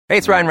Hey,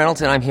 it's Ryan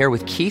Reynolds, and I'm here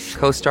with Keith,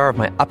 co-star of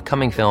my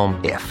upcoming film,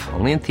 If,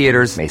 only in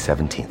theaters May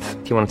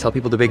 17th. Do you want to tell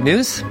people the big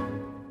news?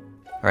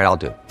 All right, I'll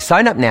do it.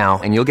 Sign up now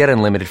and you'll get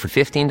unlimited for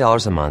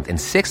 $15 a month and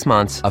 6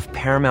 months of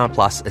Paramount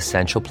Plus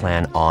Essential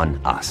Plan on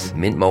us.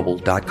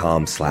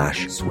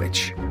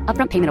 MintMobile.com/switch.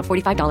 Upfront payment of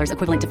 $45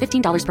 equivalent to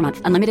 $15 per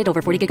month. Unlimited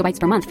over 40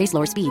 gigabytes per month. Face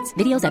lower speeds.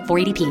 Videos at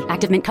 480p.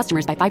 Active Mint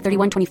customers by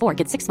 531.24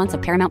 get 6 months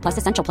of Paramount Plus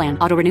Essential Plan.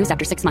 Auto renews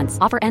after 6 months.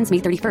 Offer ends May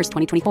 31st,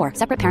 2024.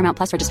 Separate Paramount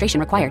Plus registration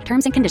required.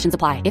 Terms and conditions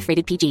apply if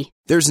rated PG.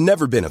 There's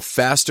never been a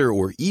faster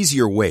or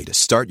easier way to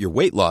start your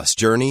weight loss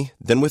journey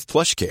than with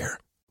PlushCare.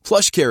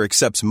 PlushCare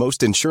accepts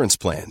most insurance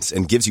plans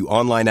and gives you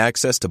online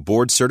access to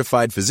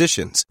board-certified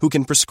physicians who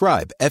can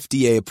prescribe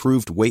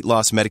FDA-approved weight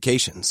loss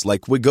medications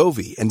like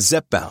Wegovy and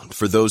Zepbound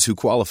for those who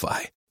qualify.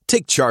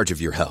 Take charge of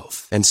your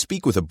health and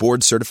speak with a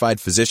board-certified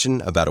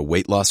physician about a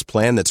weight loss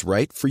plan that's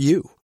right for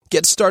you.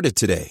 Get started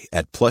today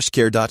at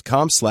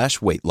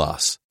plushcare.com/weight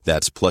loss.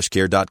 That's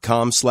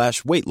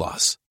plushcare.com/weight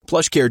loss.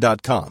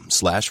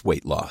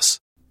 plushcare.com/weight loss.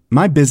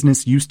 My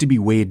business used to be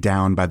weighed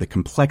down by the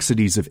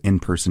complexities of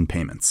in-person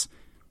payments.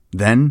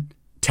 Then,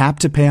 Tap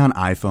to Pay on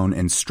iPhone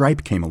and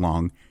Stripe came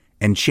along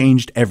and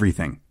changed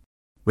everything.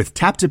 With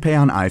Tap to Pay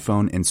on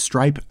iPhone and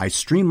Stripe, I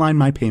streamlined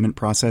my payment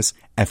process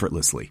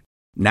effortlessly.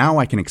 Now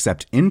I can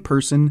accept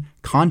in-person,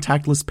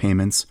 contactless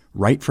payments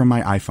right from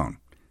my iPhone.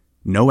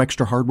 No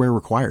extra hardware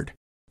required.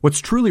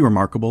 What's truly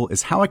remarkable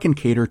is how I can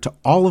cater to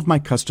all of my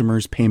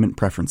customers' payment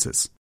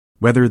preferences.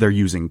 Whether they're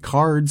using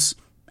cards,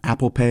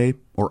 Apple Pay,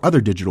 or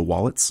other digital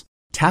wallets,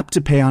 Tap to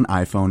Pay on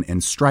iPhone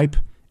and Stripe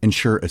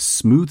ensure a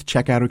smooth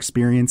checkout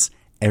experience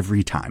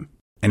every time.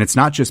 And it's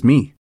not just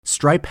me.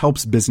 Stripe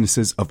helps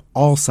businesses of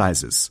all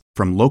sizes,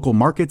 from local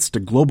markets to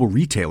global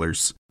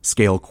retailers,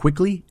 scale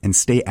quickly and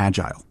stay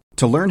agile.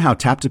 To learn how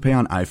Tap to Pay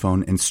on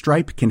iPhone and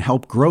Stripe can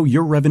help grow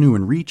your revenue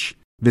and reach,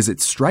 visit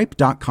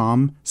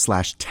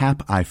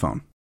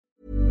stripe.com/tapiphone.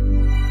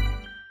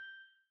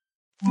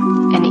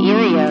 An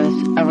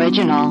Erios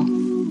original.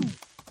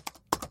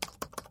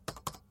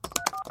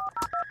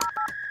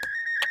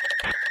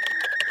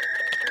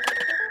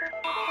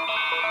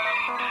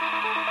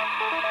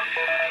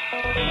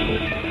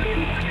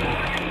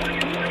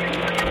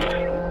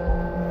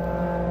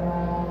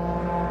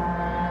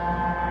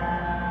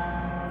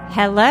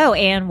 Hello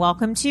and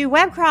welcome to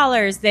Web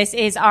Crawlers. This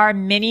is our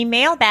mini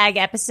mailbag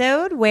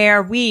episode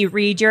where we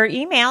read your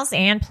emails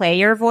and play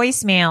your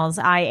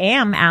voicemails. I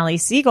am Allie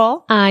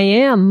Siegel. I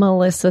am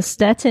Melissa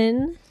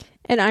Stettin.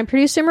 And I'm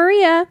producer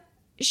Maria.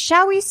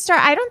 Shall we start?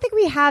 I don't think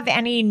we have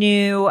any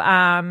new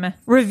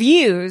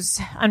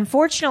reviews,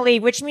 unfortunately,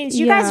 which means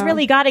you guys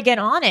really got to get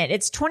on it.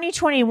 It's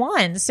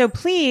 2021. So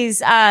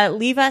please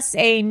leave us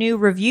a new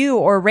review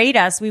or rate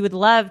us. We would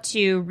love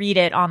to read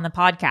it on the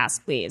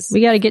podcast, please.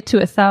 We got to get to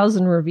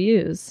 1,000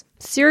 reviews.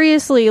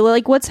 Seriously,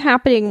 like what's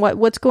happening?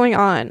 What's going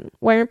on?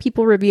 Why aren't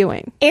people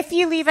reviewing? If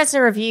you leave us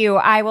a review,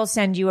 I will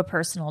send you a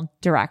personal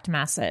direct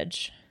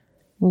message.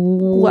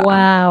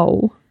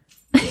 Wow.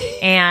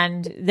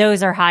 And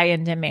those are high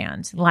in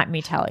demand, let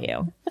me tell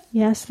you.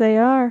 Yes, they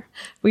are.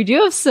 We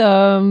got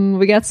some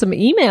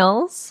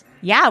emails.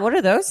 Yeah, what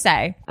do those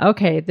say?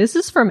 Okay, this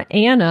is from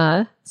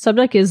Anna.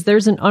 Subject is,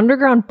 there's an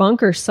underground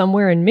bunker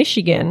somewhere in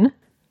Michigan.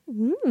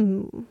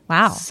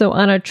 Wow. So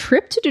on a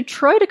trip to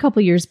Detroit a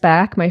couple years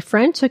back, my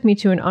friend took me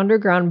to an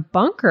underground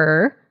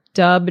bunker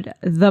dubbed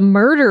the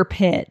Murder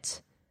Pit.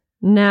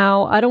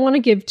 Now, I don't want to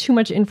give too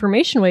much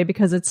information away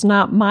because it's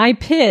not my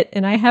pit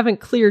and I haven't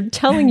cleared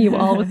telling you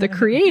all with the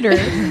creator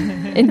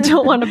and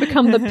don't want to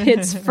become the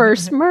pit's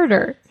first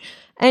murder.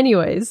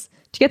 Anyways,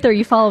 to get there,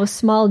 you follow a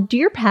small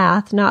deer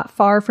path not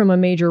far from a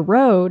major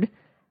road.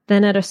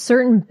 Then at a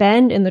certain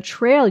bend in the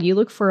trail, you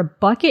look for a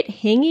bucket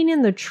hanging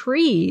in the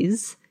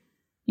trees.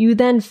 You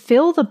then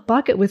fill the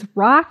bucket with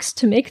rocks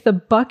to make the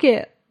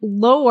bucket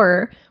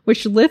lower,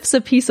 which lifts a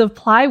piece of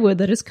plywood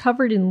that is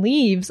covered in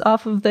leaves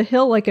off of the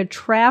hill like a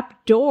trap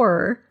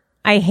door.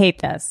 I hate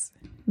this.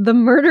 The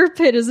murder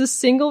pit is a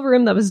single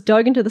room that was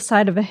dug into the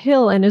side of a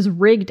hill and is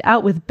rigged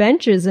out with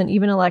benches and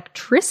even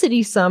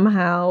electricity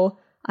somehow.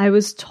 I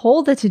was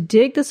told that to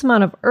dig this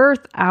amount of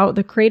earth out,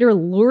 the creator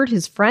lured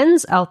his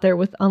friends out there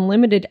with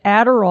unlimited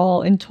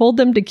Adderall and told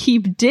them to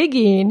keep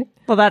digging.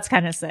 Well, that's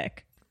kind of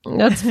sick.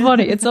 That's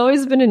funny. It's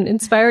always been an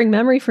inspiring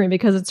memory for me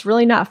because it's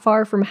really not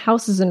far from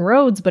houses and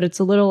roads, but it's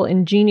a little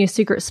ingenious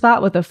secret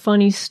spot with a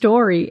funny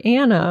story.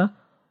 Anna,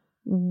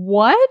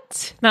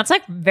 what? That's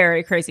like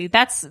very crazy.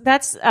 That's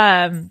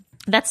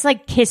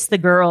like Kiss the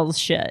Girls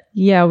shit.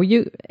 Yeah,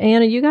 well,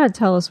 Anna, you gotta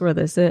tell us where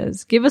this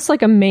is. Give us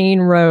like a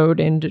main road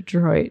in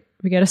Detroit.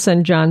 We gotta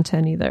send John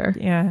Tenney there.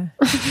 Yeah.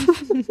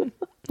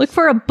 Look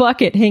for a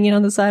bucket hanging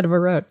on the side of a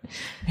road.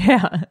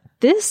 Yeah.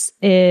 This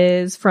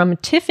is from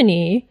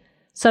Tiffany.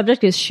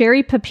 Subject is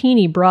Sherry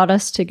Papini brought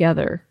us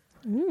together.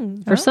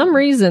 For some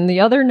reason, the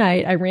other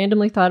night, I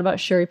randomly thought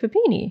about Sherry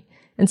Papini.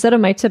 Instead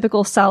of my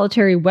typical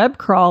solitary web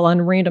crawl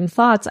on random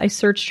thoughts, I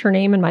searched her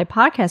name in my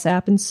podcast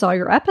app and saw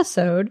your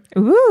episode.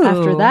 Ooh.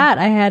 After that,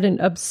 I had an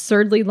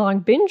absurdly long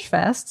binge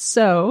fest.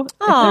 So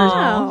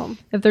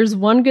if there's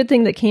one good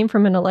thing that came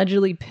from an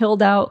allegedly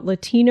pilled out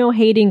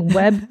Latino-hating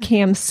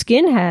webcam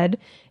skinhead,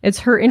 it's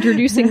her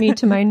introducing me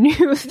to my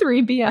new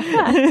 3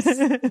 BFFs.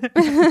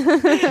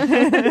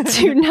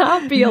 Do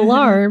not be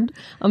alarmed.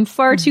 I'm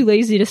far too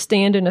lazy to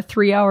stand in a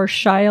 3-hour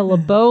Shia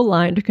LaBeouf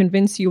line to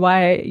convince you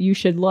why you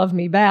should love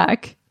me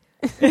back,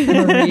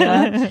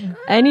 Maria.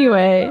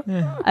 Anyway,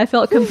 I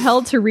felt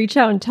compelled to reach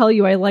out and tell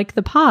you I like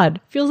the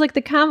pod. Feels like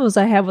the combos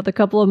I have with a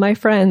couple of my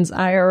friends,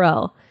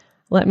 IRL.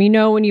 Let me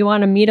know when you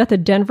want to meet at the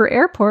Denver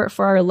airport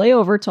for our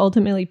layover to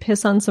ultimately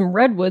piss on some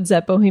redwoods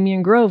at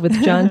Bohemian Grove with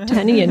John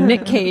Tenney and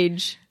Nick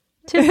Cage.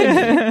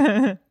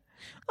 Tiffany.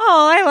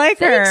 Oh, I like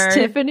her. Thanks,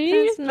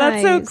 Tiffany.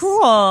 That's so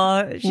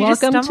cool. She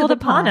just Welcome to stumbled the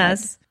upon pod.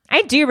 us.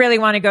 I do really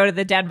want to go to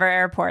the Denver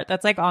airport.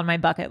 That's like on my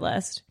bucket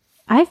list.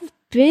 I've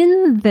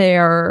been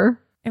there.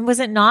 And was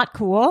it not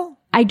cool?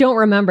 I don't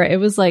remember. It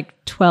was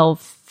like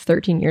 12,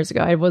 13 years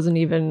ago. I wasn't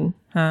even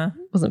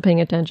wasn't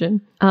paying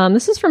attention.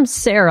 This is from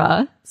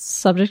Sarah.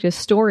 Subject is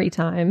story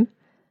time.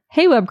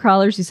 Hey, web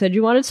crawlers, you said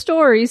you wanted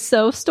stories,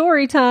 so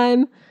story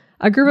time.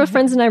 A group of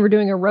friends and I were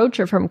doing a road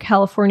trip from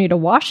California to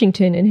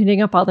Washington and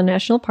hitting up all the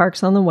national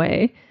parks on the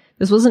way.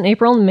 This was in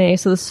April and May,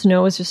 so the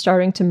snow was just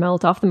starting to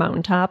melt off the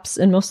mountaintops,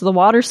 and most of the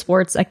water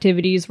sports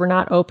activities were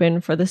not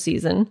open for the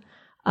season.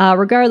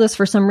 Regardless,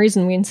 for some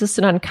reason, we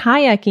insisted on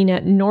kayaking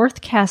at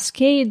North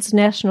Cascades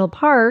National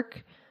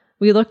Park.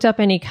 We looked up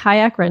any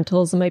kayak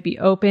rentals that might be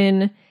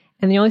open,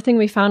 and the only thing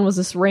we found was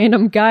this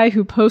random guy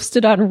who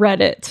posted on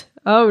Reddit.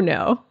 Oh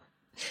no.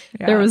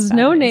 Yeah, there was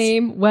no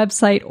name,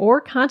 website,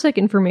 or contact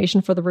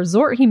information for the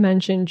resort he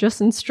mentioned,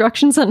 just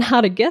instructions on how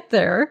to get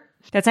there.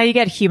 That's how you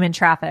get human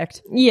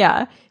trafficked.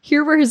 Yeah,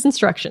 here were his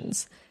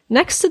instructions.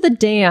 Next to the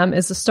dam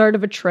is the start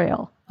of a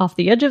trail. Off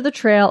the edge of the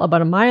trail,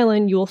 about a mile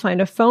in, you will find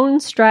a phone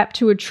strapped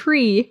to a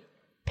tree.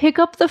 Pick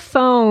up the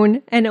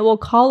phone, and it will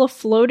call a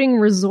floating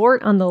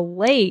resort on the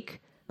lake.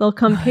 They'll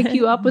come pick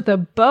you up with a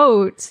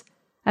boat.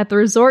 At the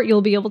resort,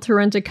 you'll be able to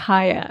rent a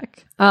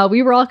kayak.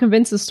 We were all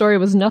convinced the story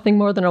was nothing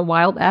more than a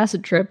wild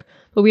acid trip,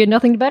 but we had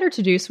nothing better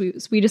to do, so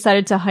we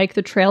decided to hike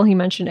the trail he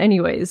mentioned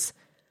anyways.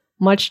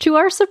 Much to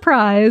our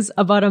surprise,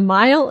 about a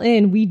mile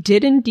in, we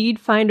did indeed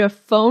find a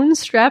phone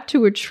strapped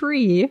to a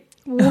tree.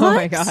 What? Oh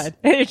my God.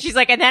 And she's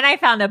like, and then I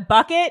found a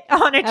bucket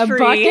on a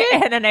tree,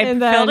 and then I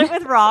filled it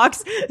with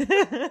rocks.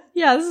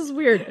 Yeah, this is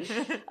weird.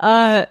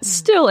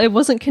 Still, it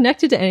wasn't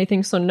connected to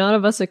anything, so none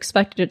of us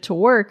expected it to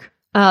work.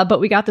 But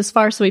we got this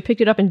far, so we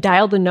picked it up and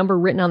dialed the number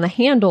written on the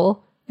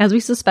handle. As we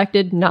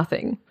suspected,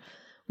 nothing.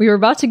 We were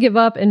about to give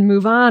up and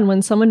move on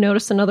when someone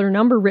noticed another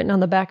number written on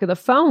the back of the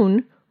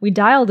phone. We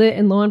dialed it,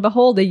 and lo and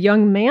behold, a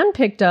young man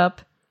picked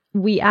up.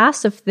 We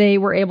asked if they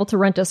were able to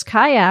rent us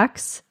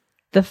kayaks.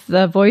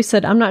 The voice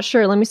said, "I'm not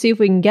sure. Let me see if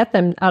we can get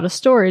them out of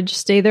storage.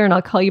 Stay there, and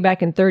I'll call you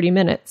back in 30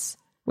 minutes.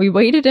 We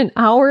waited an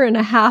hour and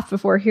a half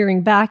before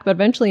hearing back, but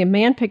eventually a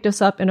man picked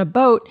us up in a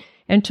boat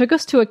and took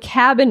us to a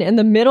cabin in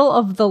the middle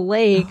of the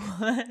lake.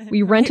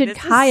 We rented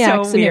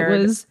kayaks, and it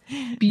was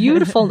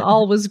beautiful, and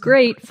all was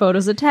great.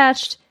 Photos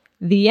attached.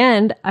 The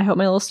end. I hope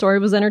my little story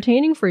was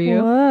entertaining for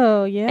you."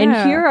 Whoa, yeah.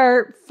 And here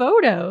are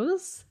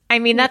photos. I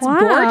mean, that's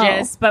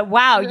gorgeous, but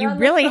wow, you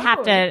really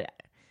have to...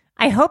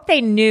 I hope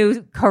they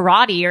knew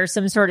karate or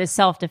some sort of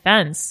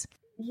self-defense.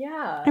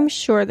 Yeah. I'm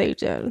sure they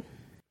did.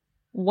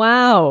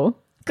 Wow.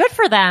 Good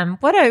for them.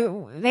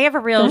 They have a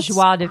real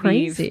joie de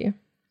vivre.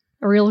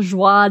 A real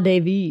joie de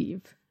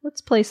vivre.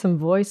 Let's play some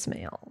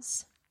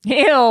voicemails.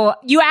 Ew.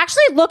 You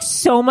actually look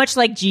so much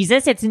like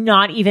Jesus. It's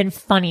not even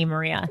funny,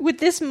 Maria. With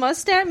this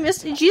mustache?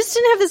 Jesus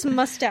didn't have this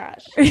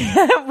mustache.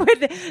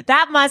 With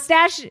that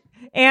mustache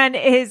and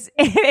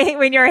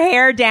when your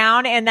hair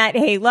down and that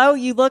halo,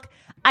 you look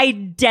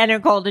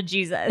identical to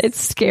Jesus. It's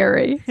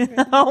scary.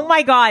 Oh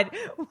my God.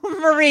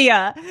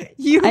 Maria,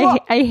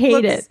 I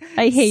hate it.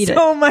 I hate it.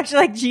 So much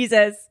like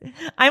Jesus.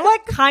 I'm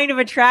like kind of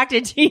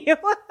attracted to you.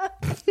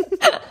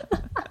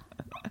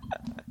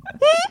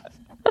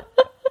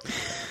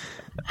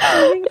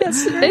 I think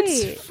that's great.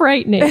 It's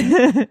frightening.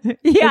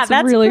 Yeah, it's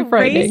that's really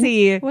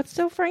crazy. Frightening. What's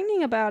so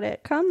frightening about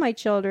it? Come, my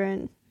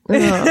children.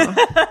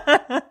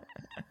 Oh.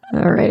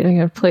 All right, I'm going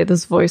to play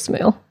this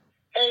voicemail.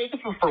 Hey, this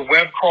is for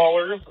web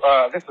crawlers.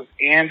 This is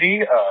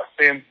Andy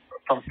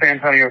from San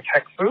Antonio,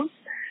 Texas.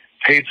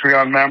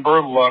 Patreon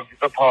member, loves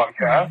the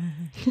podcast.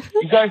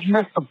 You guys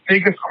missed the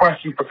biggest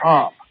question for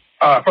Tom.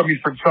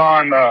 For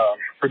John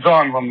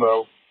from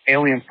the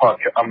Aliens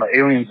podcast, on the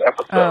Aliens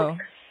episode. Oh.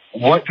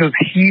 What does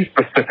he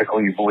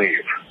specifically believe?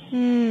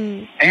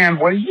 And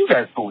what do you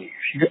guys believe?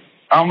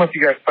 I don't know if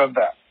you guys said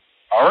that.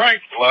 All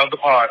right, love the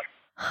pod.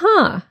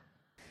 Huh.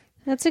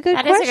 That's a good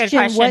question. question. That is a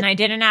good question. I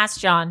didn't ask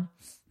John.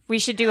 We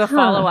should do a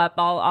follow-up.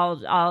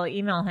 I'll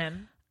email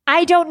him.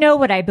 I don't know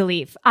what I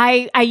believe.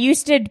 I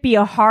used to be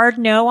a hard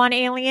no on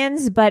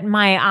aliens, but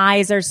my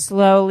eyes are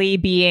slowly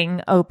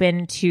being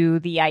open to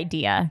the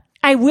idea.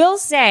 I will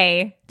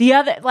say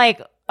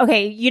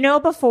okay, you know,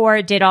 before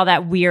it did all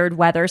that weird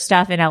weather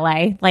stuff in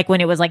LA, like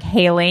when it was like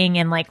hailing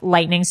and like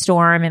lightning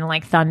storm and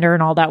like thunder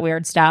and all that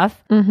weird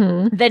stuff.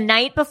 Mm-hmm. The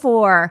night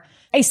before,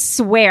 I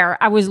swear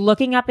I was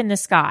looking up in the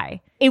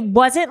sky. It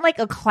wasn't like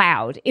a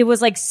cloud. It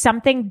was like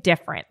something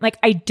different. Like,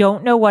 I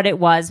don't know what it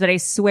was, but I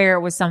swear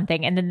it was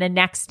something. And then the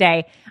next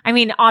day, I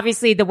mean,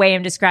 obviously the way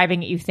I'm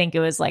describing it, you think it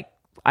was like,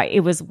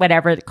 it was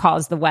whatever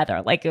caused the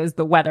weather. Like, it was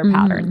the weather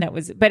pattern that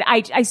was, but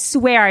I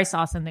swear I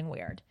saw something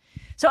weird.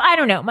 So I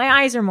don't know.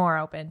 My eyes are more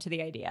open to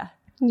the idea.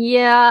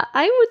 Yeah,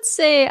 I would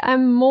say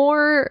I'm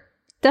more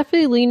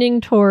definitely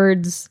leaning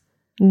towards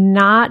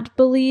not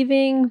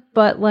believing,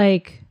 but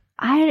like,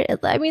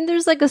 I mean,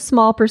 there's like a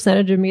small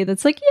percentage of me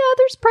that's like, yeah,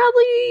 there's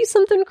probably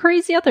something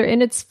crazy out there.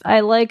 And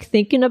I like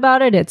thinking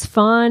about it. It's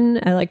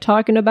fun. I like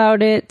talking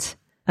about it.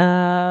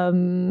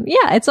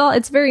 Yeah,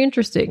 it's very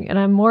interesting. And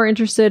I'm more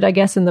interested, I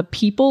guess, in the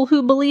people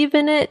who believe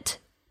in it.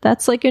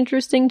 That's like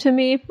interesting to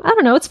me. I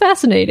don't know. It's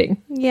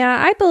fascinating. Yeah,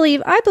 I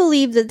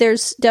believe that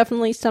there's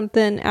definitely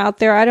something out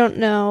there. I don't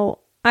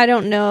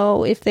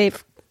know if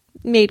they've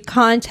made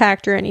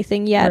contact or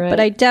anything yet, but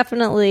I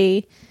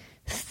definitely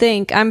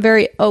think I'm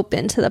very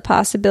open to the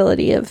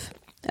possibility of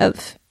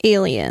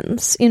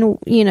aliens in,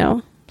 you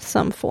know,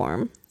 some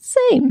form.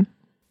 Same.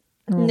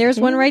 And there's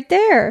one right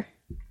there.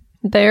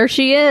 There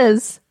she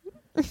is.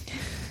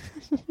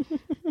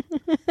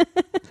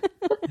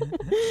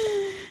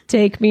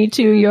 Take me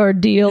to your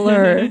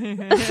dealer.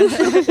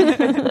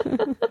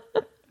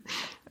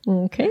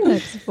 Okay,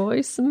 next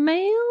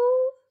voicemail.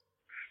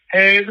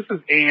 Hey, this is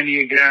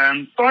Andy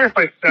again. Sorry if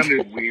I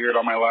sounded weird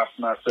on my last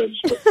message,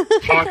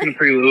 but talking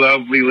to you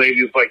lovely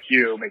ladies like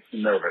you makes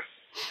me nervous.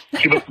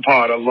 Keep up the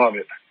pod. I love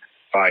it.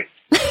 Bye.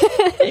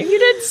 You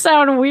didn't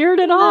sound weird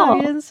at all. No,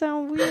 you didn't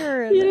sound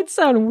weird. You didn't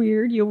sound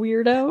weird, you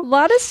weirdo. A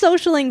lot of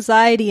social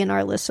anxiety in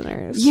our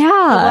listeners. Yeah.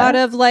 A lot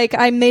of like,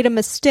 I made a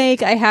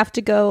mistake. I have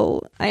to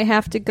go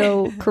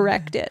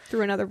correct it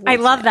through another voice. I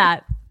love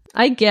that.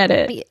 I get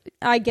it.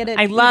 I get it.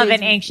 I love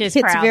an anxious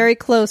It's crowd.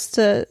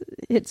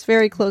 It's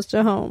very close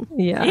to home.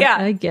 Yeah.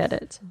 I get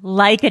it.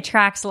 Like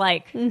attracts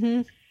like.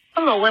 Mm-hmm.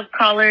 Hello, web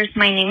callers.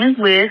 My name is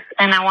Liz,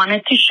 and I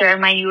wanted to share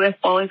my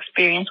UFO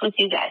experience with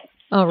you guys.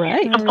 All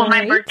right. So for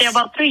my birthday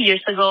about 3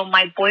 years ago,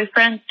 my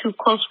boyfriend, two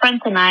close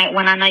friends, and I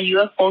went on a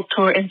UFO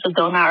tour in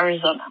Sedona,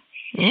 Arizona.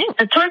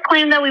 The tour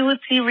claimed that we would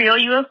see real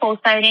UFO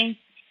sightings,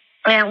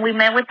 and we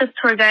met with the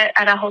tour guide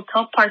at a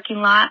hotel parking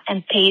lot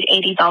and paid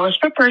 $80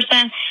 per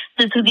person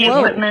due to the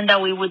equipment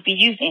that we would be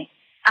using.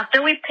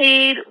 After we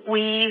paid,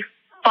 we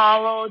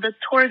followed the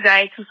tour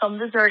guide to some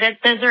deserted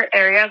desert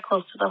area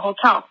close to the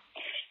hotel.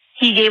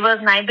 He gave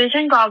us night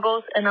vision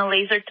goggles and a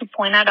laser to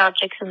point at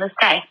objects in the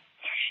sky.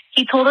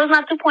 He told us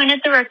not to point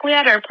it directly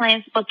at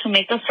airplanes, but to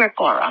make a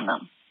circle around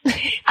them.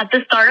 At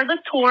the start of the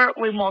tour,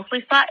 we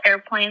mostly saw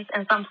airplanes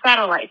and some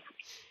satellites.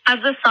 As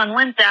the sun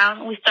went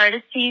down, we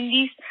started seeing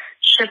these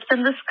ships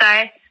in the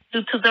sky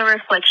due to the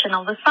reflection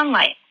of the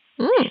sunlight.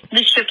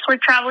 The ships were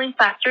traveling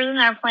faster than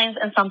airplanes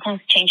and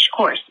sometimes changed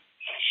course.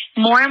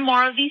 More and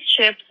more of these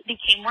ships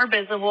became more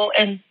visible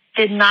and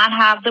did not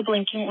have the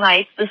blinking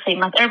lights the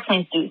same as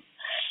airplanes do.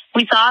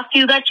 We saw a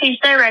few that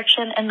changed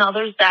direction and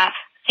others that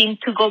seemed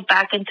to go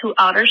back into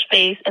outer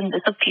space and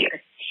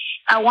disappear.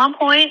 At one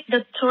point,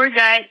 the tour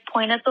guide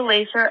pointed the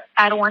laser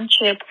at one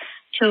ship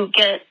to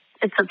get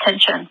its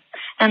attention,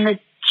 and the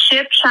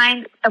ship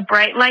shined a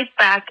bright light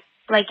back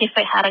like if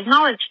it had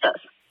acknowledged us.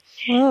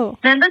 Whoa.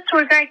 Then the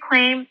tour guide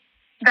claimed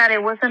that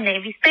it was a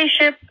Navy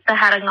spaceship that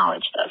had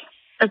acknowledged us.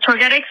 The tour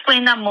guide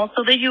explained that most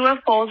of the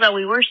UFOs that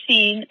we were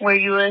seeing were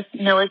U.S.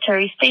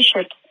 military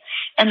spaceships,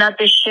 and that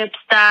the ships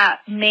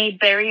that made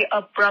very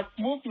abrupt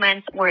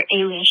movements were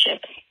alien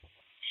ships.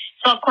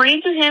 So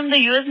according to him, the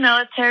U.S.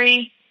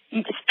 military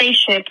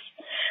spaceships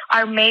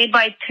are made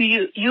by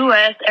two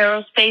U.S.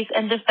 aerospace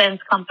and defense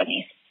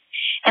companies,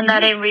 and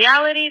that in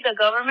reality, the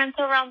governments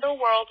around the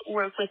world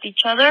work with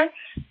each other,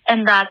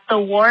 and that the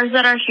wars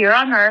that are here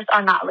on Earth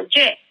are not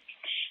legit.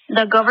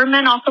 The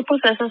government also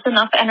possesses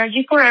enough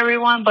energy for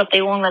everyone, but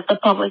they won't let the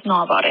public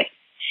know about it.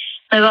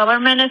 The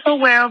government is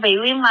aware of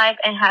alien life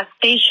and has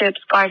spaceships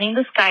guarding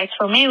the skies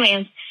from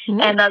aliens,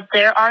 and that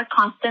there are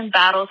constant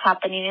battles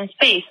happening in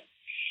space.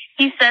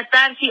 He said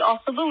that he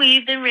also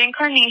believed in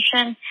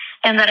reincarnation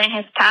and that in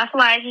his past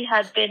life he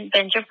had been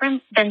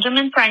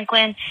Benjamin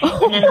Franklin,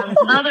 and in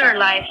another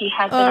life he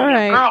had been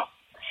a young girl.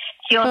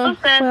 He also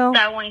said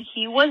that when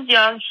he was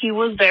young, he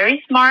was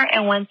very smart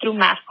and went through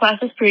math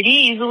classes pretty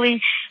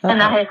easily,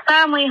 and that his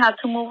family had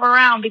to move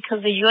around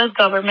because the U.S.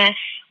 government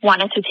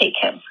wanted to take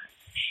him.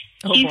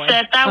 He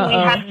said that we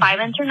had 5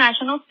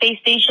 international space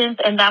stations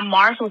and that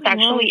Mars was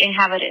actually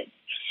inhabited.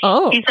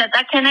 He said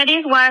that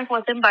Kennedy's wife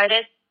was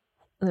invited.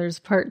 There's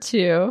part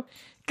 2.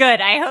 Good.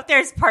 I hope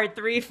there's part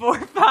 3, 4,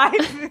 5.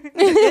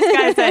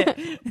 This guy's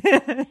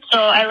it. So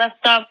I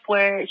left up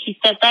where he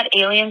said that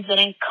aliens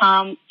didn't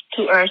come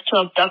to Earth to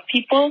abduct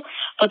people,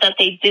 but that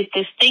they did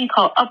this thing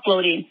called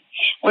uploading,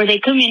 where they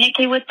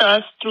communicate with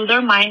us through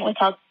their mind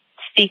without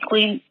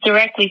speaking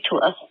directly to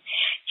us.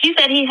 He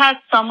said he had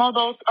some of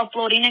those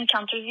uploading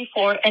encounters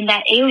before, and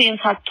that aliens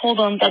had told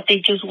him that they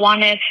just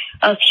wanted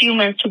us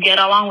humans to get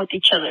along with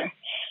each other,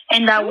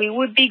 and that we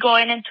would be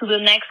going into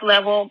the next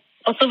level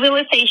of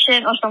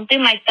civilization or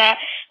something like that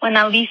when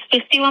at least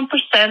 51%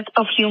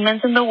 of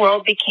humans in the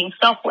world became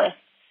selfless.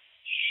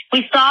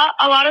 We saw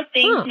a lot of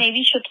things,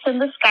 Navy ships in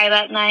the sky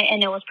that night,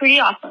 and it was pretty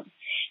awesome.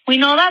 We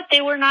know that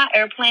they were not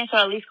airplanes, or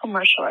at least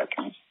commercial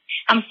airplanes.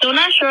 I'm still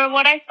not sure of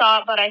what I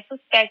saw, but I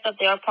suspect that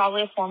they are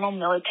probably a form of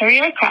military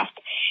aircraft.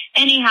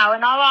 Anyhow,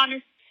 in all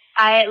honesty,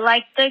 I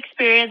liked the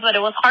experience, but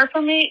it was hard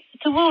for me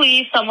to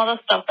believe some of the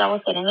stuff that was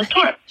said in the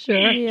tour.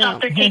 Sure. So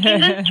after taking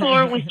this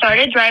tour, we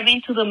started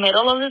driving to the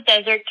middle of the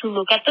desert to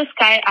look at the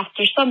sky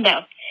after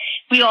sundown.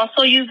 We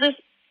also used this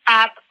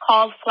app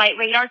called Flight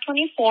Radar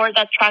 24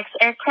 that tracks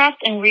aircraft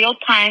in real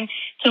time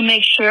to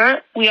make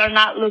sure we are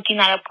not looking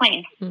at a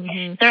plane.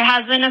 Mm-hmm. There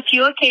has been a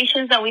few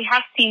occasions that we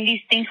have seen these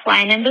things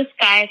flying in the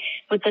sky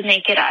with the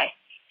naked eye.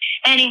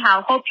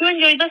 Anyhow, hope you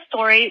enjoyed the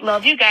story.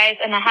 Love you guys,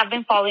 and I have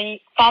been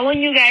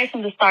following you guys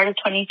from the start of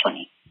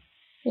 2020.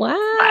 Wow.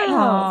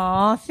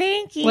 Oh,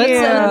 thank you. What's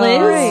that,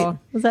 Liz?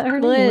 Was that her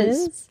name,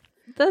 Liz?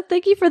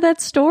 Thank you for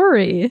that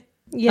story.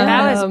 Yeah,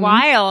 that was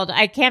wild.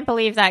 I can't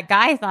believe that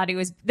guy thought he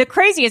was. The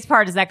craziest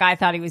part is that guy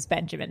thought he was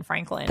Benjamin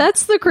Franklin.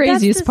 That's the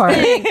craziest part.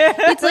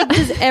 It's like,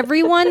 does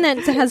everyone that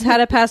has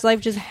had a past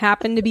life just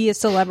happen to be a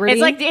celebrity?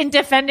 It's like in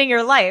Defending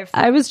Your Life.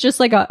 I was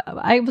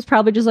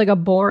probably just like a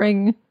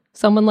boring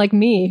someone like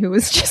me who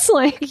was just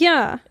like,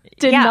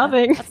 did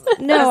nothing.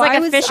 No, I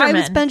was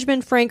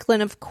Benjamin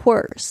Franklin, of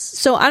course.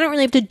 So I don't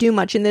really have to do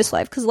much in this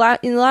life because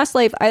in the last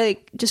life I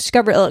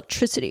discovered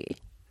electricity.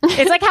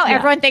 It's like how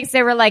everyone thinks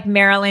they were like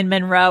Marilyn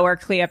Monroe or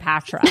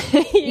Cleopatra.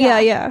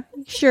 Yeah.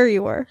 Sure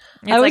you were.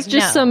 I was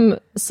just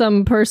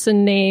some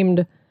person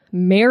named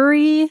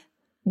Mary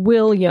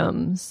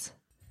Williams.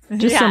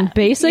 Just some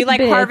basic You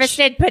like bitch.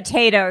 harvested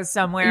potatoes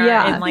somewhere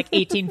in like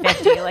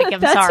 1850. Like, I'm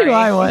That's sorry. who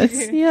I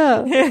was.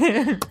 Yeah.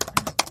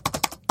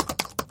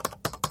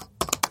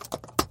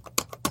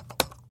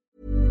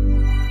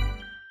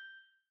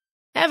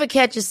 Ever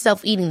catch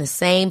yourself eating the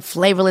same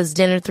flavorless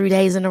dinner 3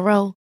 days in a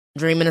row?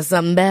 Dreaming of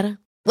something better?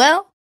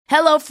 Well,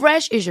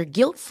 HelloFresh is your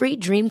guilt-free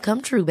dream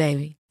come true,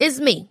 baby. It's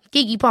me,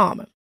 Keke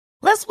Palmer.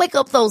 Let's wake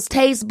up those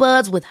taste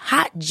buds with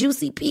hot,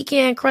 juicy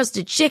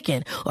pecan-crusted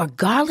chicken or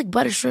garlic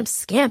butter shrimp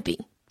scampi.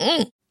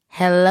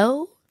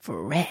 Hello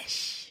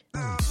Fresh.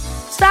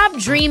 Stop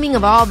dreaming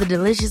of all the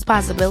delicious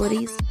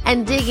possibilities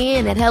and dig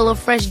in at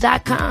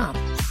HelloFresh.com.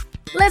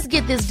 Let's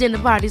get this dinner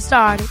party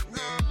started.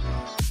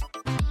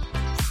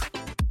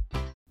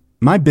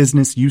 My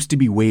business used to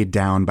be weighed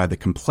down by the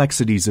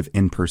complexities of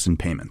in-person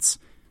payments.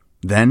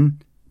 Then,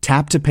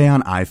 Tap to Pay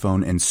on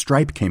iPhone and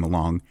Stripe came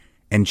along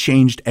and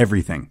changed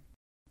everything.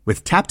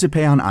 With Tap to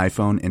Pay on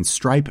iPhone and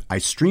Stripe, I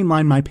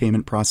streamlined my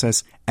payment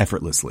process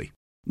effortlessly.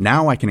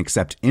 Now I can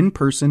accept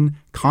in-person,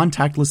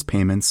 contactless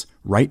payments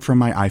right from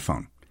my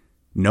iPhone.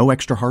 No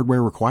extra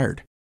hardware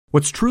required.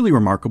 What's truly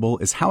remarkable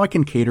is how I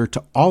can cater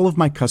to all of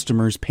my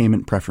customers'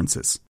 payment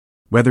preferences.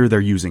 Whether they're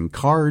using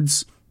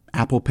cards,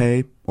 Apple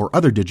Pay, or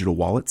other digital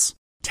wallets,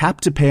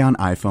 Tap to Pay on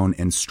iPhone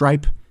and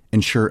Stripe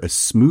ensure a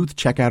smooth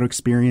checkout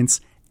experience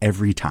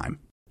every time.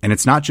 And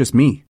it's not just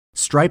me.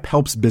 Stripe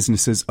helps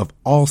businesses of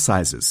all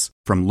sizes,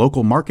 from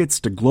local markets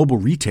to global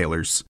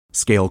retailers,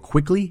 scale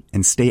quickly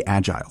and stay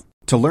agile.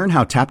 To learn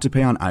how Tap to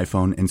Pay on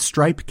iPhone and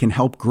Stripe can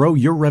help grow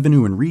your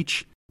revenue and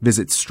reach,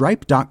 visit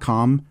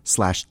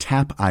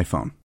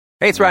stripe.com/tapiphone.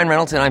 Hey, it's Ryan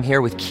Reynolds, and I'm here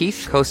with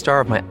Keith,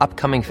 co-star of my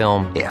upcoming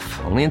film, If,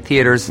 only in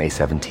theaters May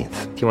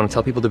 17th. Do you want to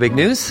tell people the big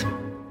news?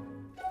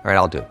 All right,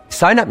 I'll do it.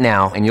 Sign up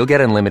now and you'll get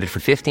unlimited for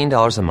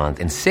 $15 a month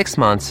and 6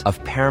 months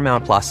of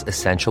Paramount Plus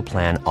Essential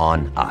Plan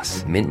on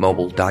us.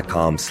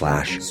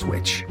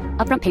 MintMobile.com/switch.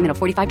 Upfront payment of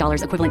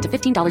 $45 equivalent to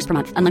 $15 per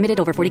month. Unlimited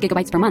over 40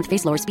 gigabytes per month.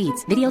 Face lower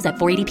speeds. Videos at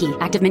 480p.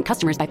 Active Mint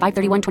customers by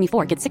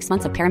 531.24 get 6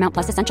 months of Paramount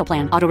Plus Essential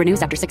Plan. Auto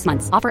renews after 6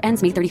 months. Offer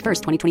ends May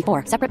 31st,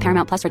 2024. Separate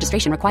Paramount Plus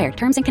registration required.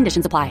 Terms and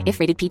conditions apply if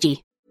rated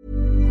PG.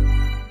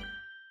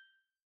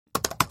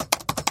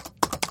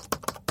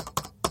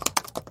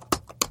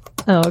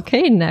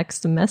 Okay,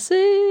 next message.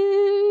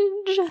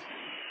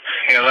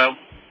 Hello.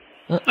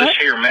 This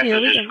here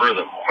message is for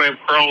the web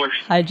crawlers.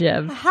 Hi,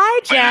 Jeb. Hi,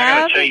 Jeb. Man, I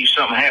gotta tell you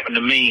something happened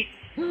to me,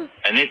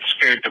 and it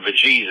scared the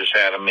bejesus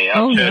out of me.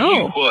 I'll tell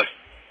you what.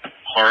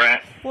 All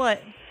right.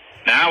 What?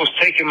 Now, I was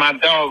taking my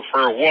dog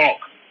for a walk.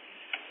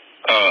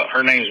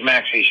 Her name's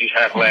Maxie. She's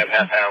half lab,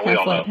 half hound. We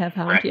all know. Half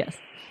hound, right? yes.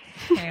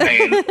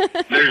 And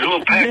there's a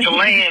little patch of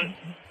land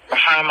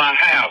behind my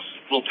house,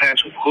 a little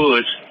patch of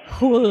woods.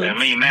 And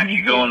me and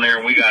Maxie go in there,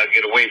 and we got to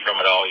get away from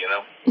it all, you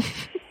know.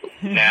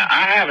 Now,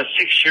 I have a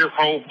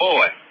 6-year-old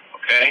boy,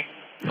 okay?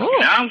 Now,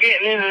 I'm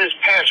getting into this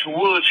patch of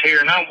woods here,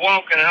 and I'm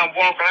walking. I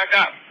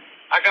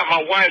got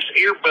my wife's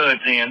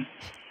earbuds in.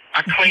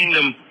 I cleaned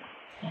them,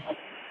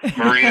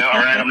 Maria, all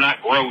right? I'm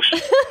not gross,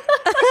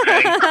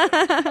 okay?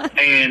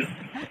 And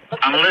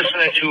I'm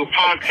listening to a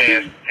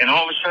podcast, and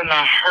all of a sudden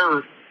I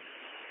heard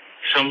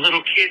some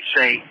little kid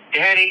say,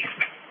 Daddy,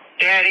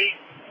 Daddy,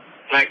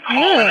 like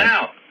calling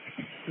out.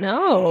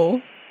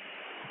 No.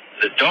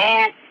 The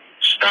dog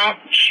stopped.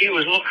 She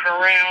was looking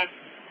around,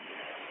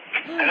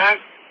 and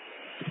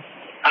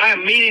I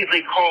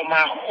immediately called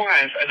my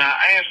wife, and I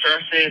asked her,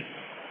 I said,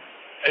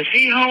 is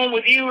he home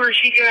with you, or did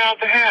she get out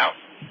the house?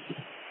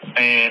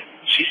 And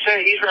she said,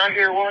 he's right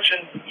here watching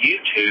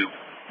YouTube.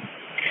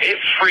 It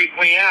freaked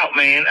me out,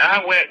 man.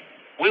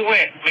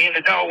 Me and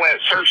the dog went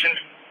searching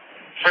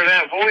for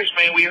that voice,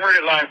 man. We heard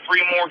it like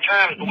 3 more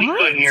times, but we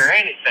couldn't hear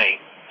anything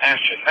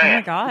after that. Oh,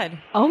 my God.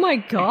 Oh, my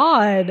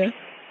God.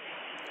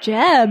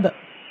 Jeb.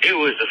 It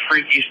was the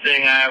freakiest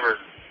thing I ever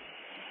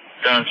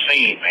done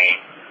seen, man,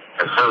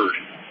 or heard.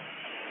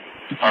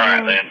 All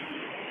right, then.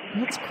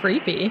 That's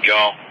creepy.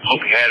 Y'all,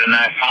 hope you had a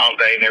nice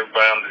holiday, and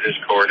everybody on the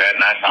Discord had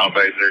nice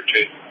holidays there,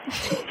 too.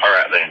 All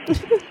right,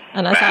 then.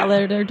 A nice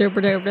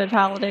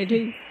holiday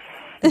too.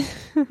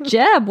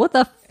 Jeb, what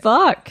the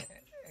fuck?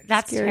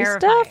 That's Scary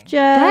terrifying. stuff,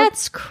 Jeb.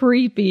 That's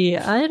creepy.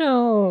 I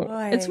don't...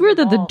 Boy, it's weird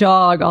that the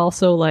dog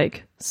also,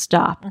 like,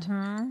 stopped.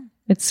 Mm-hmm.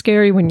 It's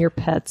scary when your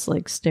pets,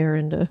 like, stare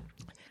into...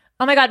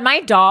 Oh my God, my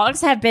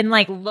dogs have been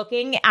like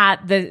looking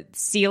at the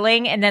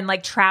ceiling and then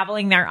like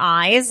traveling their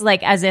eyes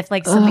like as if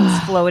like something's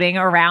floating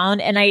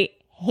around, and I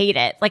hate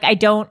it. Like I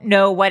don't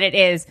know what it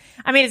is.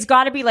 I mean, it's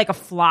got to be like a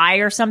fly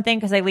or something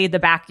because I leave the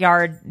back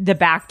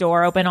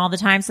door open all the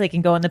time so they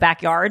can go in the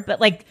backyard, but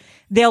like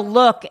they'll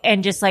look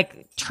and just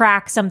like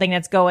track something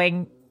that's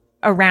going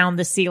around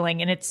the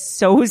ceiling, and it's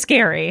so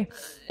scary.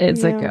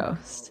 It's a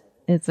ghost.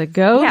 It's a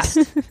ghost.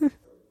 Yeah.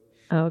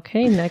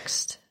 Okay,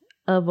 next,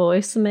 a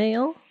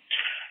voicemail.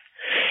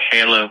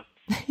 Hello.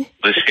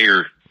 This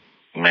here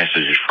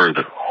message is for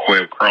the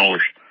web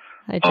crawlers.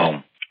 Hi,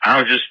 Jeb.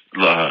 I was just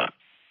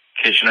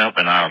catching up,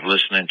 and I was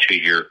listening to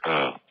your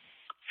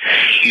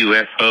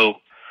UFO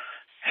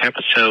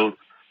episode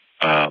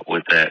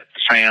with that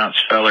seance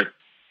feller.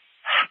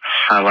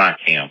 I like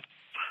him.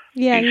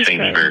 Yeah, he seems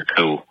great. very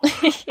cool.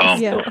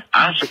 Yeah.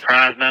 I'm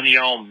surprised none of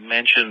y'all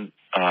mentioned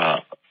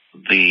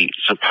the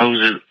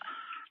supposed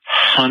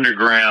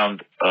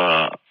underground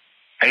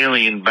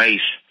alien base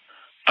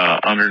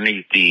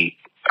underneath the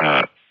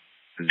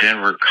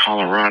Denver,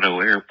 Colorado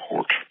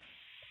airport.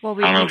 Well,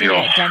 I don't know if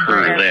y'all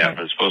heard of that,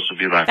 but it's supposed to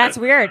be like that's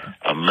weird.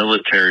 A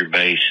military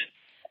base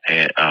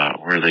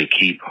where they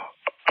keep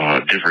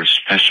different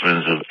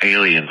specimens of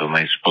aliens, and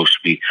they're supposed to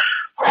be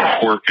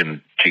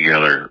working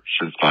together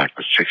since like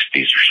the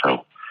 60s or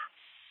so.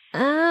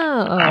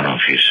 Oh. I don't know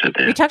if you said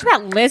that. We talked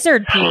about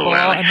lizard people Hello,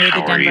 Alex. and the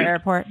How are Denver you?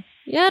 airport.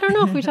 Yeah, I don't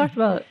know if we talked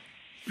about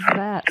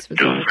that.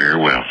 Doing very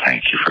well.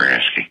 Thank you for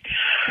asking.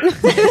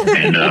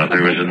 And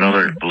there was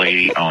another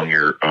lady on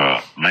your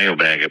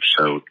mailbag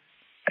episode,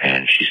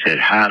 and she said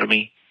hi to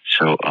me.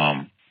 So,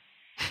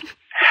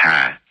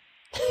 hi.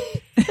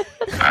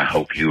 I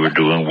hope you are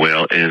doing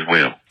well as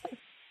well.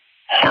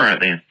 All right,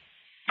 then.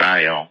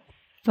 Bye, y'all.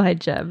 Bye,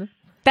 Jeb.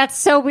 That's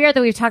so weird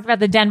that we've talked about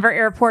the Denver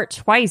airport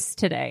twice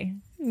today.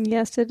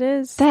 Yes, it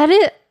is. That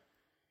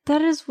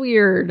is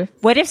weird.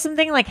 What if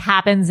something like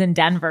happens in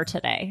Denver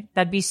today?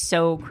 That'd be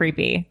so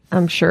creepy.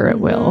 I'm sure it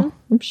will.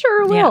 I'm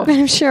sure it will. Yeah.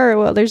 I'm sure it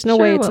will. There's no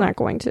Sure way it it's will. not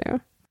going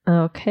to.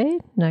 Okay,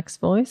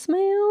 next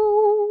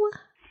voicemail.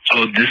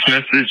 So this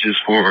message is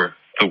for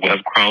the web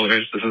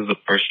crawlers. This is the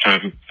first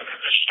time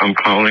I'm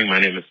calling. My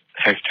name is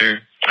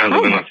Hector. I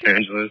live in Los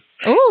Angeles.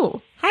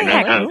 Oh, hi, And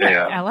I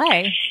have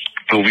LA.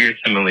 a weird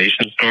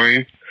simulation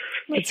story.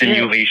 Let's A hear it.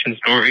 simulation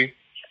story.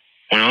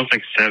 When I was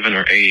like 7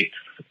 or 8,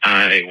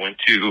 I went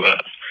to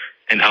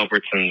an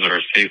Albertsons or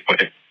a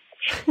Safeway.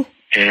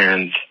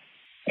 And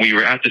we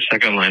were at the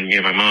checkout line, me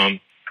and my mom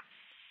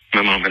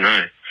and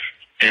I.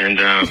 And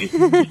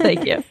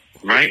Thank you.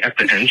 right at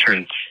the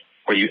entrance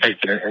where you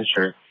exit and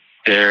enter,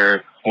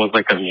 there was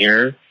like a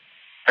mirror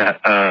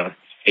that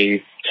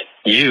faced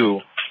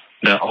you,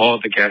 that all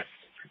the guests,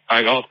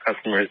 like all the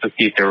customers, to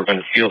see if they were going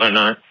to feel or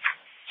not.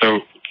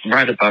 So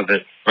right above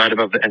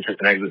the entrance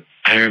and exit,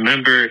 I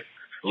remember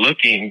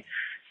looking,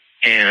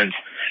 and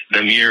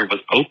the mirror was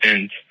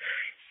opened,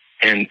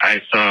 and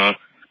I saw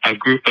a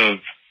group of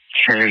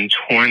 10,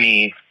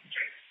 20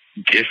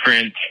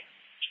 different,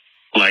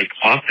 like,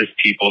 office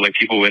people, like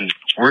people in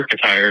work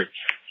attire,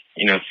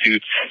 you know,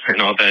 suits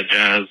and all that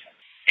jazz.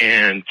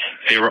 And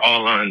they were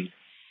all on,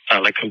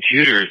 like,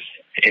 computers.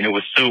 And it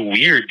was so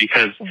weird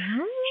because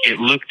it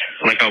looked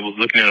like I was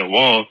looking at a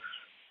wall,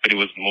 but it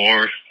was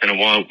more than a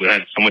wall. It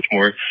had so much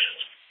more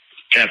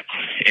depth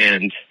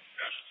and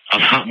a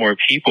lot more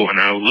people. And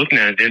I was looking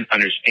at it, didn't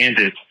understand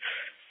it.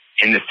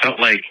 And it felt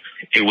like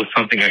it was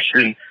something I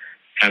shouldn't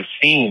have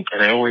seen.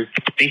 And I always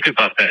think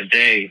about that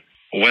day,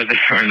 whether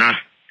or not,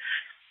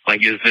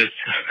 like, is this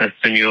a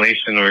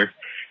simulation, or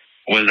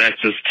was that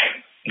just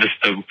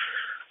the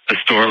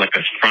store, like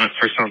a front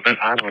for something?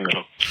 I don't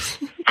know.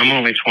 I'm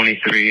only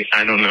 23.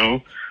 I don't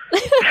know.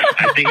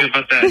 I think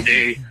about that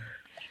day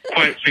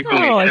quite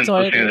frequently since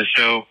listening to the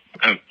show.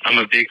 I'm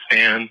a big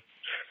fan.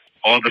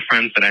 All the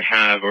friends that I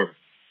have, or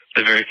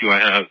the very few I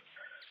have,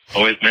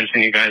 always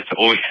mention you guys to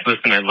always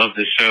listen. I love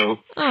this show.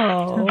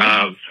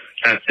 Oh.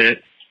 That's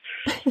it.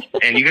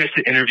 And you guys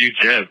should interview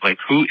Jeb. Like,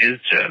 who is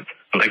Jeb?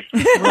 Like,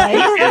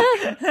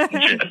 Right? who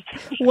is Jeb?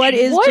 What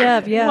is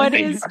Jeb? Yeah. What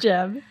is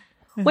Jeb?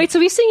 Wait, so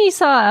he's saying he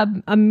saw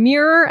a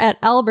mirror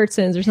at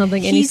Albertsons or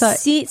something,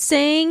 and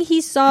saying he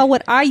saw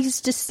what I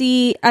used to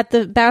see at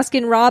the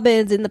Baskin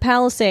Robbins in the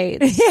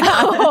Palisades.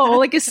 Oh,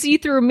 like a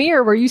see-through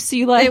mirror where you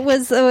see like it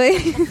was.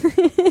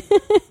 It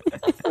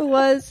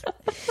was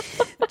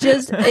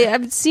just.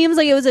 It seems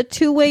like it was a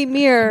two-way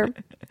mirror.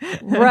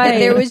 Right.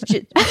 And there was,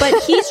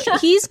 but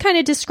he's kind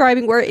of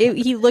describing where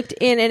he looked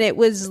in, and it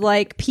was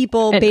like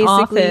people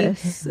basically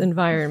office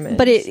environment.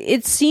 But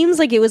it seems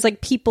like it was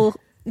like people.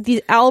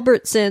 The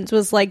Albertsons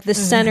was like the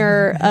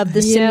center of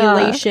the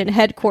simulation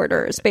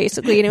headquarters,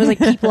 basically, and it was like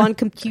people on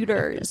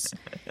computers,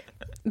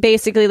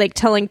 basically like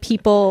telling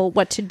people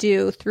what to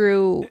do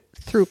through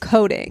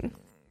coding.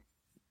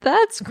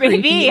 That's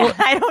creepy. Maybe.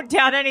 I don't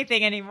doubt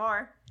anything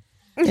anymore.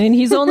 And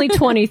he's only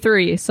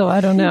 23, so I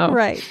don't know.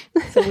 Right.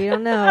 So we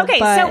don't know. Okay,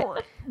 so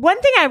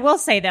one thing I will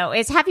say, though,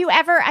 is have you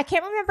ever, I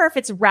can't remember if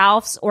it's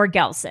Ralph's or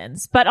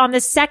Gelson's, but on the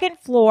second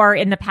floor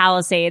in the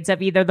Palisades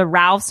of either the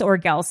Ralph's or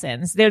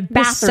Gelson's, the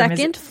bathroom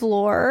second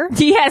floor?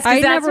 Yes,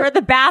 because that's where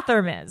the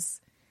bathroom is.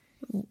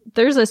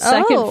 There's a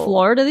second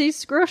floor to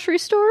these grocery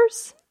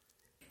stores?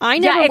 I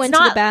never went to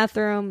the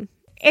bathroom.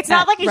 It's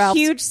not like a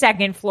huge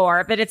second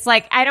floor, but it's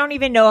like, I don't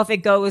even know if it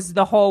goes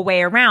the whole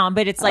way around,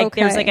 but it's like,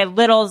 there's like a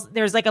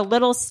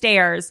little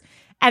stairs.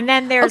 And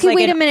then there's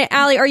wait a minute,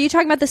 Allie, are you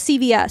talking about the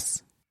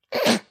CVS?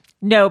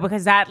 No,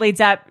 because that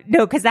leads up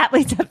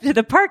to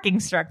the parking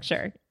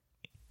structure.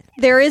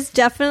 There is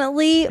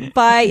definitely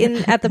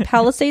at the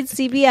Palisades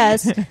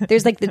CVS,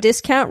 there's like the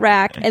discount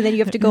rack, and then you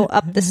have to go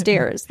up the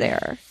stairs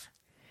there.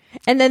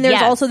 And then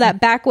there's also that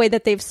back way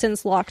that they've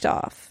since locked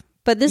off.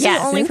 But this is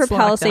only for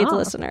Palisades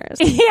listeners.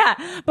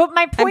 Yeah, but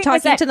my point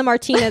I'm talking to the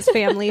Martinez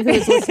family who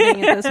is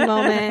listening at this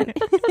moment.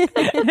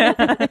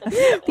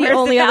 The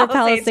only other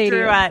Palisades.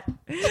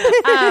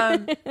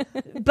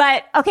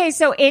 But okay,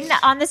 so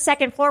on the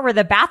second floor where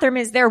the bathroom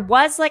is, there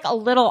was like a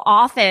little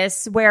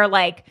office where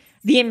like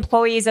the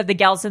employees of the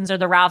Gelson's or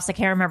the Ralph's, I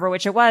can't remember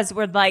which it was,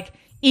 would like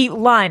eat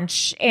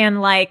lunch and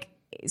like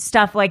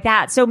stuff like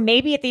that. So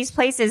maybe at these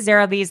places there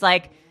are these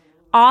like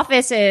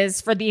offices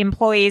for the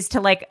employees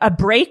to like a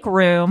break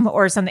room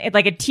or something,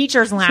 like a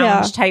teacher's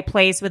lounge type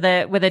place with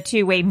a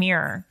two-way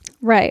mirror.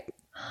 Right.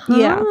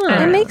 Yeah.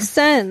 It makes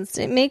sense.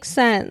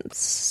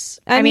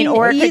 I mean,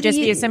 or it could just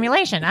be a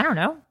simulation. I don't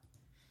know.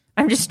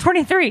 I'm just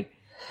 23.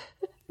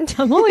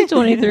 I'm only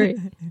 23.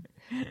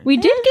 We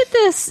did get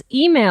this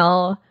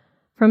email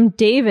from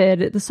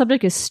David. The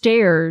subject is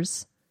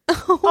stairs.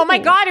 Oh my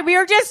God, we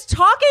were just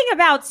talking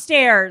about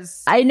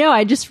stairs. I know,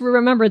 I just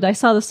remembered I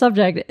saw the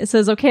subject. It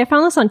says, okay, I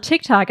found this on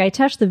TikTok. I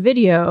attached the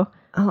video.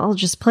 I'll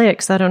just play it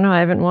because I don't know.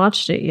 I haven't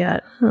watched it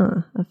yet.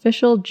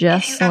 Official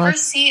Jess. If you ever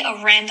see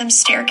a random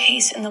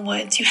staircase in the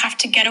woods, you have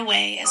to get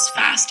away as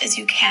fast as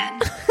you can.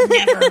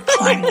 Never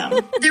climb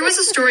them. There was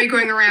a story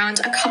going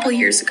around a couple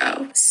years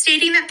ago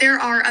stating that there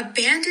are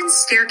abandoned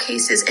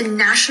staircases in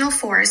national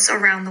forests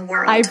around the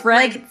world. I've read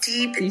like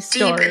deep in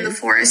the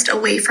forest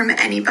away from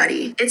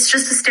anybody. It's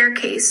just a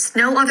staircase,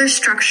 no other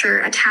structure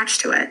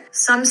attached to it.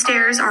 Some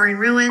stairs are in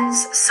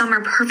ruins, some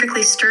are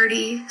perfectly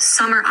sturdy,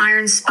 some are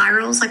iron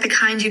spirals like the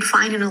kind you'd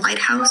find in a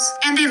lighthouse,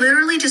 and they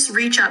literally just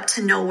reach up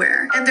to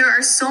nowhere. And there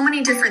are so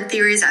many different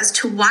theories as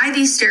to why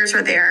these stairs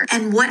are there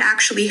and what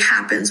actually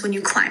happens when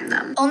you climb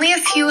them. Only a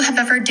few have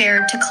ever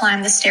dared to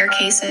climb the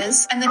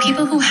staircases, and the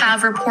people who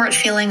have report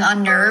feeling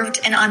unnerved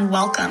and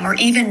unwelcome or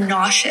even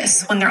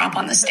nauseous when they're up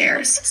on the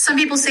stairs. Some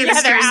people say the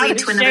stairs lead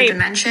to another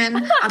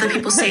dimension. Other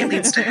people say it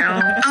leads to hell.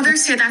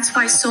 Others say that's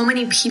why so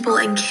many people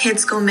and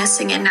kids go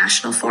missing in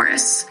national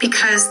forests,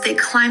 because they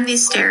climb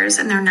these stairs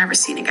and they're never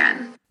seen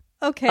again.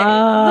 Okay,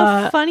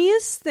 the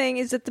funniest thing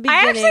is at the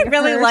beginning. I actually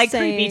really like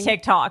creepy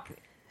TikTok.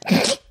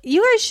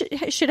 You guys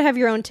should have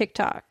your own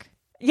TikTok.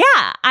 Yeah,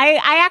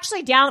 I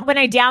actually when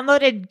I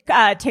downloaded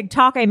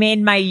TikTok, I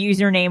made my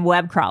username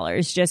web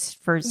crawlers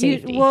just for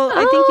safety.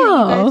 I think you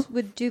guys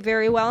would do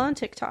very well on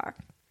TikTok.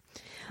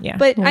 Yeah,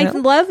 but I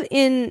love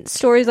in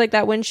stories like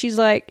that when she's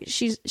like,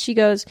 she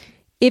goes,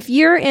 if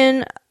you're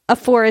in a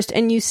forest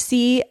and you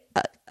see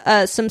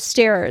some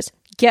stairs,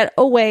 get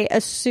away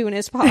as soon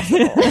as possible.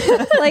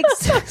 Like,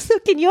 so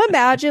can you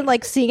imagine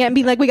like seeing it and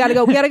being like, we gotta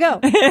go.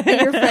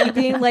 And your friend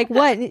being like,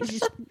 what?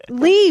 Just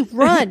leave,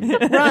 run.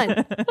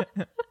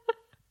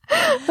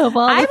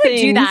 I would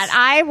do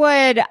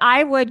that.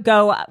 I would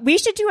go. We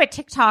should do a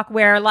TikTok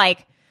where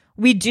like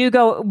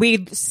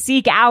we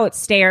seek out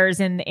stairs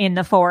in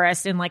the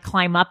forest and like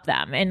climb up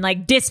them and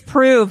like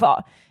disprove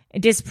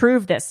this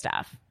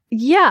stuff.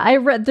 Yeah, I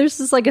read there's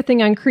this like a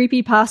thing on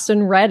Creepypasta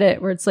and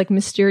Reddit where it's like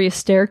mysterious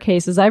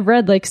staircases. I've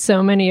read like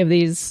so many of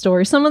these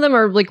stories. Some of them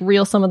are like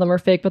real, some of them are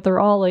fake, but they're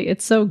all like,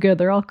 it's so good.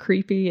 They're all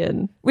creepy.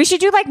 And we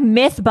should do like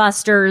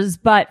Mythbusters,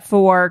 but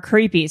for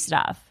creepy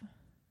stuff.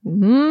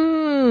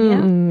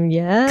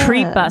 Yeah.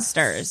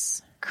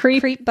 Creepbusters.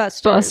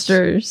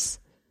 Creepbusters.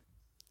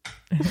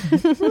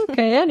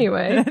 Okay,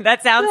 anyway.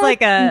 That sounds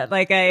like a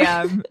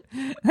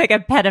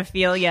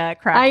pedophilia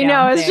crackdown. I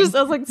know, it's thing. just,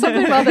 I was like,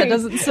 something about that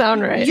doesn't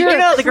sound right. You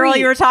know, the girl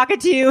you were talking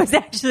to was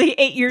actually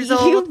 8 years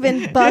old. You've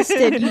been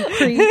busted, you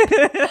creep.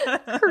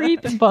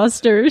 Creep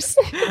busters.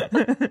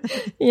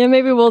 Yeah,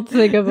 maybe we'll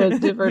think of a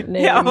different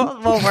name. Yeah,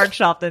 we'll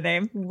workshop the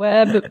name.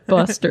 Web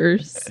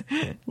busters.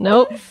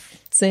 Nope.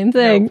 Same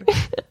thing. Nope.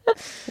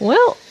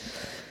 Well,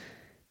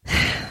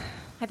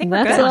 I think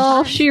that's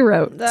all she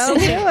wrote. That'll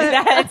do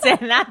it.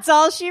 That's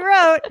all she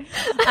wrote.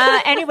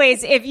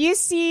 Anyways, if you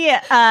see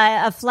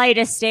a flight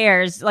of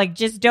stairs, like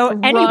just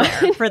don't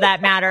anywhere for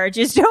that matter,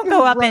 just don't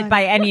go up it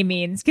by any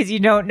means because you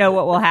don't know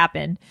what will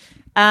happen.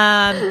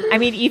 I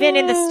mean, even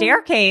in the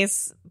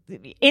staircase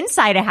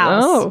inside a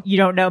house, you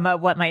don't know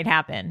what might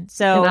happen.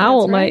 So an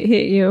owl might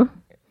hit you.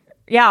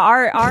 Yeah,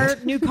 our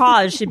new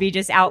cause should be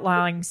just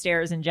outlawing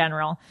stairs in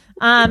general.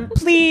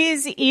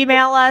 Please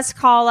email us,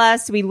 call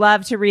us. We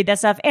love to read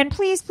this stuff. And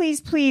please,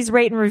 please, please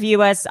rate and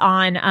review us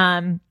on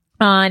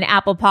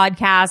Apple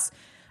Podcasts,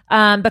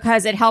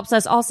 because it helps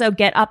us also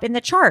get up in the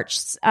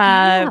charts.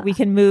 We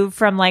can move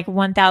from like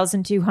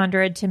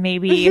 1,200 to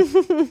maybe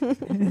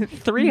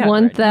 300.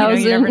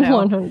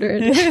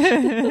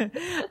 1,100.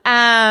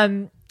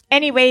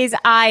 Anyways,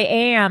 I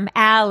am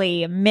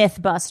Allie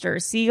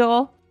Mythbuster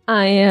Siegel.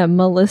 I am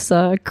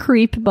Melissa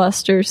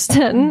Creepbuster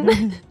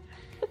Stenton.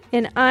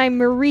 And I'm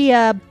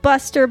Maria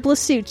Buster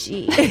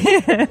Blasucci.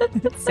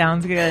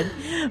 Sounds good.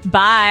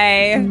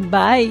 Bye.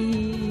 Bye.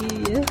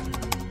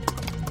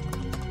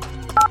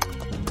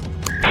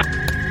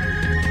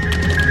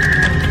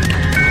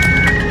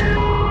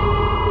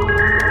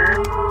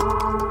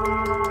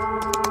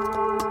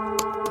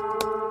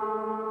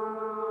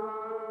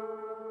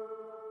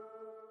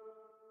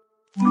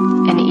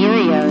 An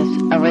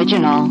Erios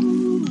original.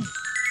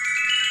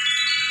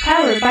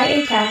 Powered by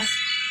Acast.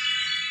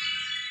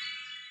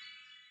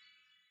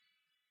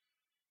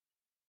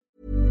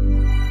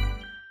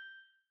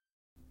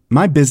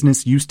 My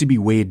business used to be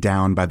weighed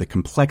down by the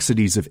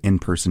complexities of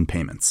in-person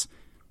payments.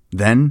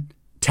 Then,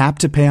 Tap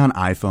to Pay on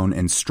iPhone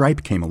and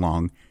Stripe came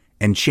along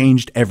and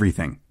changed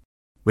everything.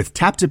 With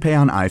Tap to Pay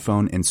on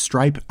iPhone and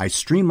Stripe, I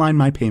streamlined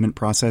my payment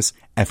process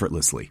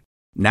effortlessly.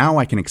 Now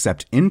I can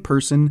accept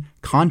in-person,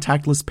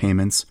 contactless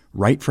payments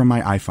right from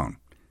my iPhone.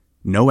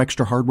 No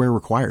extra hardware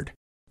required.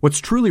 What's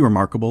truly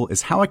remarkable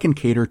is how I can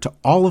cater to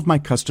all of my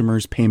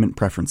customers' payment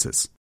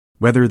preferences.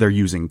 Whether they're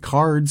using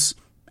cards,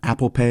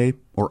 Apple Pay,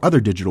 or other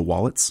digital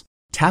wallets,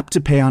 Tap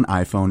to Pay on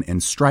iPhone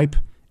and Stripe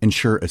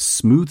ensure a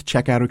smooth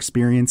checkout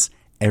experience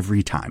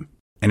every time.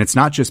 And it's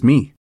not just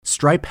me.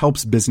 Stripe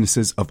helps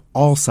businesses of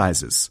all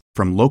sizes,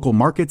 from local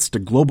markets to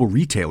global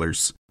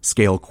retailers,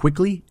 scale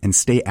quickly and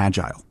stay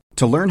agile.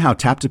 To learn how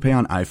Tap to Pay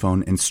on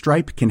iPhone and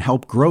Stripe can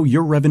help grow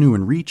your revenue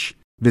and reach,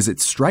 visit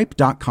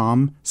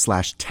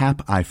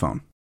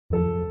stripe.com/tapiphone.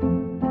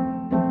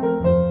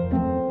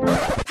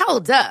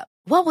 Hold up.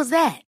 What was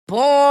that?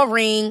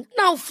 Boring.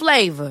 No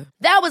flavor.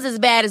 That was as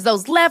bad as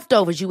those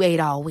leftovers you ate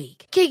all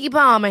week. Keke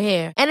Palmer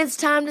here. And it's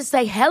time to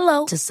say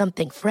hello to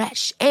something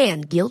fresh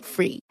and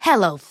guilt-free.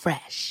 Hello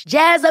Fresh.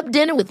 Jazz up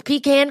dinner with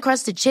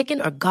pecan-crusted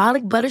chicken or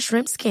garlic butter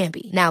shrimp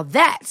scampi. Now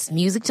that's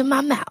music to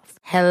my mouth.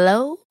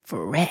 Hello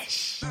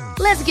Fresh.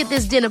 Let's get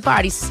this dinner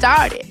party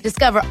started.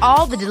 Discover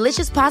all the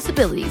delicious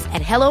possibilities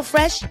at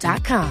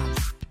HelloFresh.com.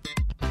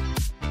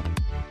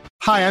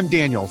 Hi, I'm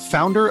Daniel,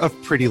 founder of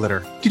Pretty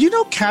Litter. Did you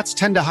know cats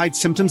tend to hide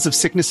symptoms of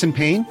sickness and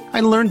pain?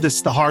 I learned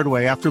this the hard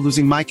way after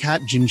losing my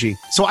cat, Gingy.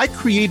 So I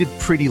created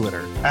Pretty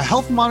Litter, a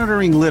health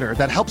monitoring litter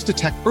that helps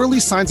detect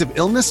early signs of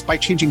illness by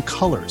changing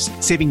colors,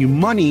 saving you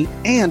money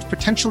and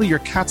potentially your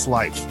cat's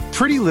life.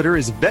 Pretty Litter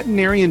is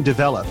veterinarian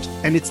developed,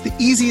 and it's the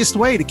easiest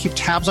way to keep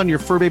tabs on your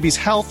fur baby's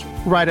health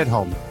right at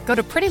home. Go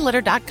to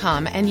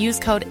prettylitter.com and use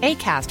code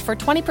ACAST for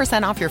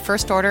 20% off your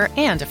first order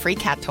and a free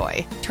cat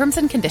toy. Terms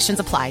and conditions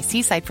apply.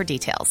 See site for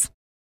details.